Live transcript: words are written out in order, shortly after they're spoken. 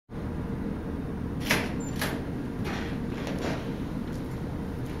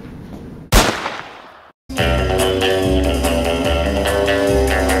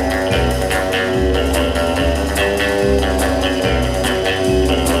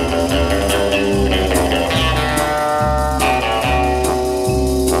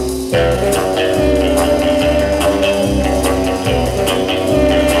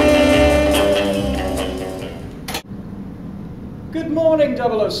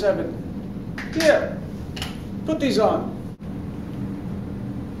007. Here, put these on.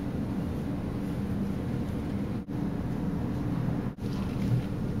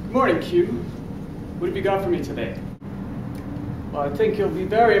 Good morning, Q. What have you got for me today? Well, I think you'll be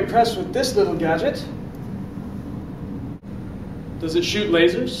very impressed with this little gadget. Does it shoot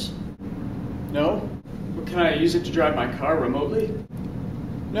lasers? No. But can I use it to drive my car remotely?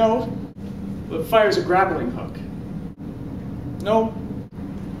 No. Well, it fires a grappling hook. No.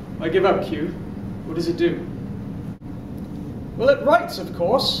 I give up, Q. What does it do? Well, it writes, of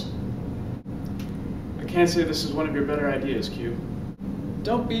course. I can't say this is one of your better ideas, Q.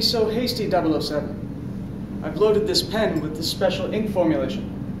 Don't be so hasty, 007. I've loaded this pen with this special ink formulation.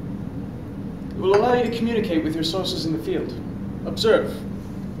 It will allow you to communicate with your sources in the field. Observe.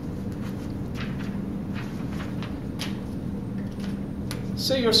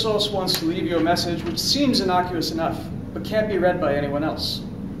 Say your source wants to leave you a message which seems innocuous enough, but can't be read by anyone else.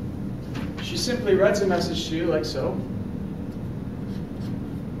 She simply writes a message to you like so.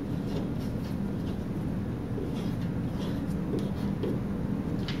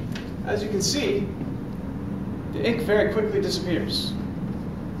 As you can see, the ink very quickly disappears.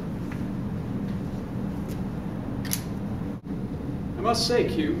 I must say,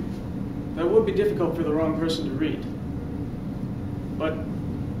 Q, that would be difficult for the wrong person to read. But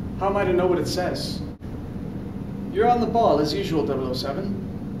how am I to know what it says? You're on the ball as usual, 007.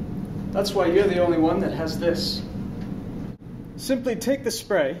 That's why you're the only one that has this. Simply take the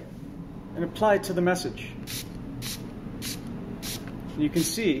spray and apply it to the message. And you can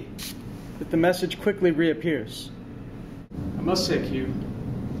see that the message quickly reappears. I must say, Q,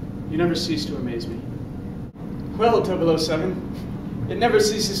 you never cease to amaze me. Well, 007, it never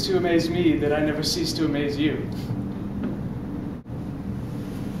ceases to amaze me that I never cease to amaze you.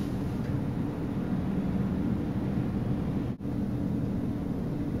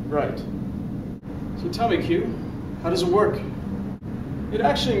 Right. So tell me, Q, how does it work? It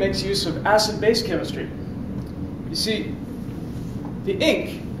actually makes use of acid-base chemistry. You see, the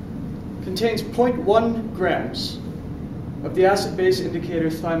ink contains 0.1 grams of the acid-base indicator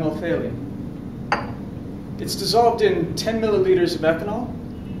thymolphthalein. It's dissolved in 10 milliliters of ethanol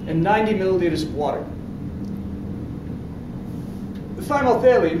and 90 milliliters of water. The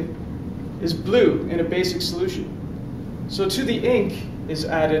thymolphthalein is blue in a basic solution. So to the ink is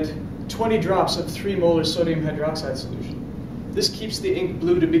added 20 drops of 3 molar sodium hydroxide solution. This keeps the ink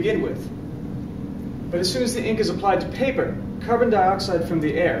blue to begin with. But as soon as the ink is applied to paper, carbon dioxide from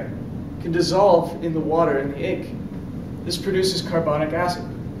the air can dissolve in the water in the ink. This produces carbonic acid.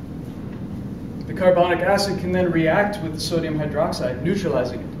 The carbonic acid can then react with the sodium hydroxide,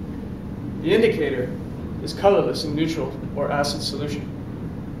 neutralizing it. The indicator is colorless in neutral or acid solution.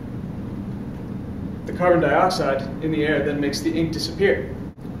 The carbon dioxide in the air then makes the ink disappear.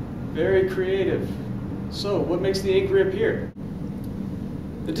 Very creative. So, what makes the ink reappear?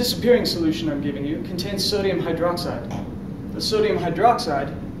 The disappearing solution I'm giving you contains sodium hydroxide. The sodium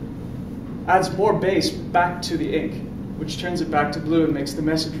hydroxide adds more base back to the ink, which turns it back to blue and makes the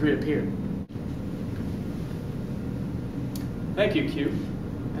message reappear. Thank you, Q.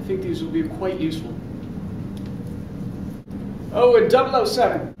 I think these will be quite useful. Oh, and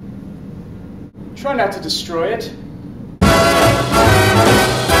 007. Try not to destroy it.